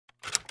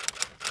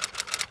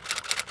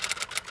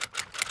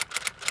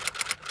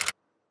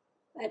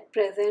At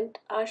present,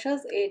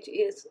 Asha's age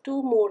is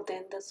 2 more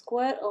than the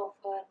square of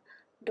her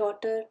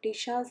daughter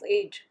Nisha's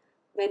age.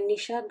 When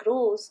Nisha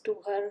grows to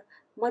her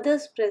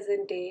mother's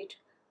present age,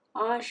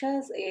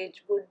 Asha's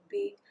age would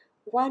be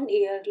 1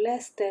 year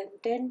less than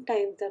 10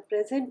 times the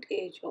present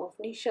age of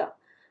Nisha.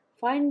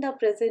 Find the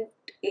present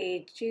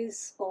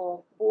ages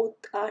of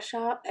both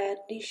Asha and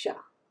Nisha.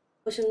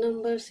 Question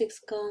number 6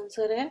 का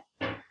answer है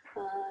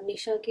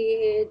निशा की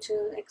as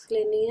x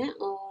लेनी है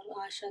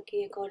और आशा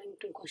की according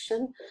to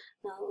question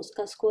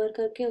उसका square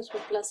करके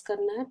उसमें प्लस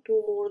करना है 2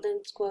 more than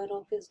square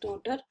of his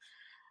daughter.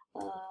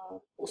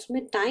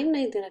 उसमें टाइम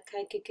नहीं दे रखा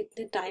है कि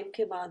कितने टाइम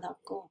के बाद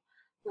आपको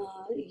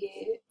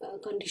ये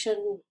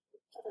कंडीशन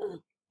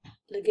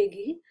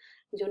लगेगी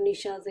जो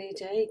निशाज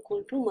एज है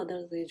इक्वल टू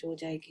मदर्स एज हो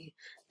जाएगी।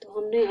 तो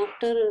हमने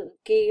आफ्टर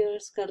के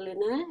ईयर्स कर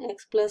लेना है,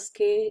 एक्स प्लस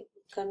के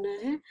करना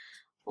है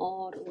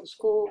और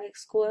उसको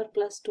एक्स स्क्वायर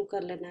प्लस 2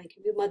 कर लेना है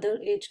क्योंकि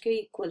मदर एज के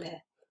इक्वल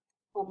है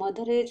और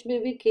मदर एज में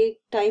भी के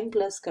टाइम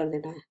प्लस कर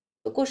देना है।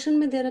 तो क्वेश्चन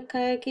में दे रखा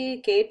है कि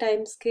के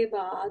टाइम्स के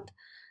बाद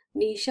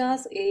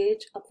निशास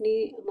एज अपनी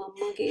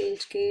मम्मा के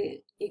एज के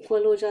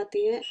इक्वल हो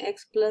जाती है,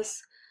 एक्स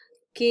प्लस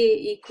के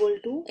equal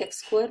to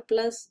x square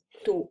plus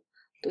 2।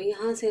 तो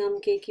यहाँ से हम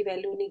के की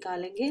वैल्यू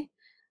निकालेंगे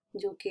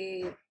जो कि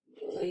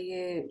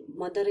ये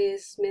मदर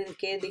एज में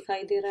के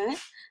दिखाई दे रहा है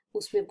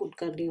उसमें पुट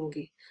करनी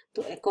होगी।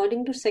 तो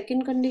according to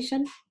second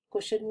condition,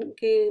 question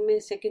के में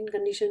सेकंड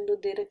कंडीशन जो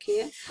दे रखी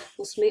है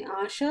उसमें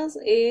Asha's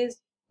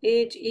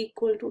as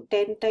equal to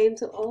 10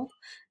 times of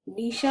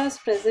निशाज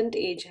present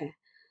as है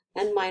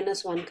एंड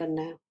 -1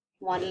 करना है,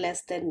 1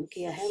 लेस देन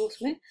किया है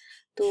उसमें।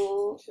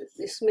 तो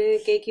इसमें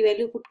के की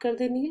वैल्यू पुट कर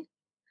देनी है।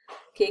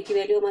 के की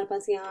वैल्यू हमारे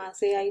पास यहाँ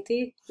से आई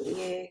थी,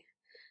 ये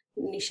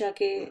निशा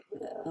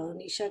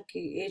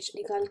की एज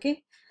निकाल के,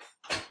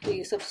 तो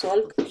ये सब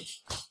सॉल्व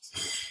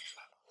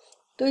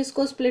तो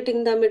इसको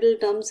स्प्लिटिंग द मिडिल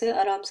टर्म से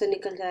आराम से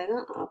निकल जाएगा,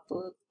 आप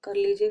कर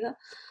लीजिएगा।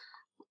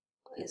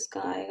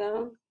 इसका आएगा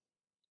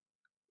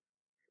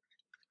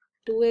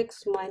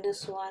 2x -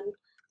 1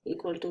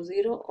 इक्वल टू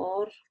 0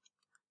 और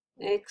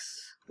x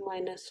 -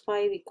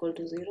 5 equal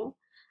to 0,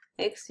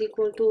 x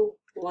equal to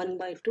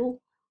 1/2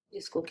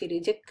 जिसको कि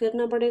रिजेक्ट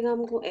करना पड़ेगा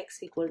हमको,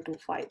 x इक्वल टू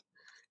 5।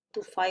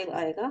 तो 5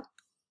 आएगा,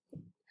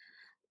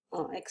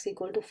 x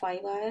इक्वल टू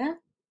 5 आया है।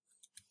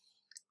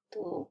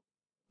 तो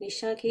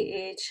निशा की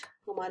एज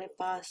हमारे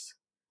पास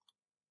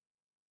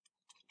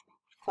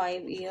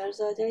 5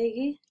 इयर्स आ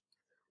जाएगी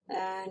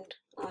एंड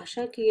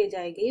आशा की एज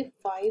आएगी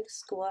 5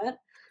 square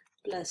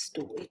plus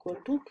 2 equal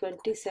to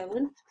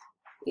 27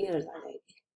 years आ जाएगी।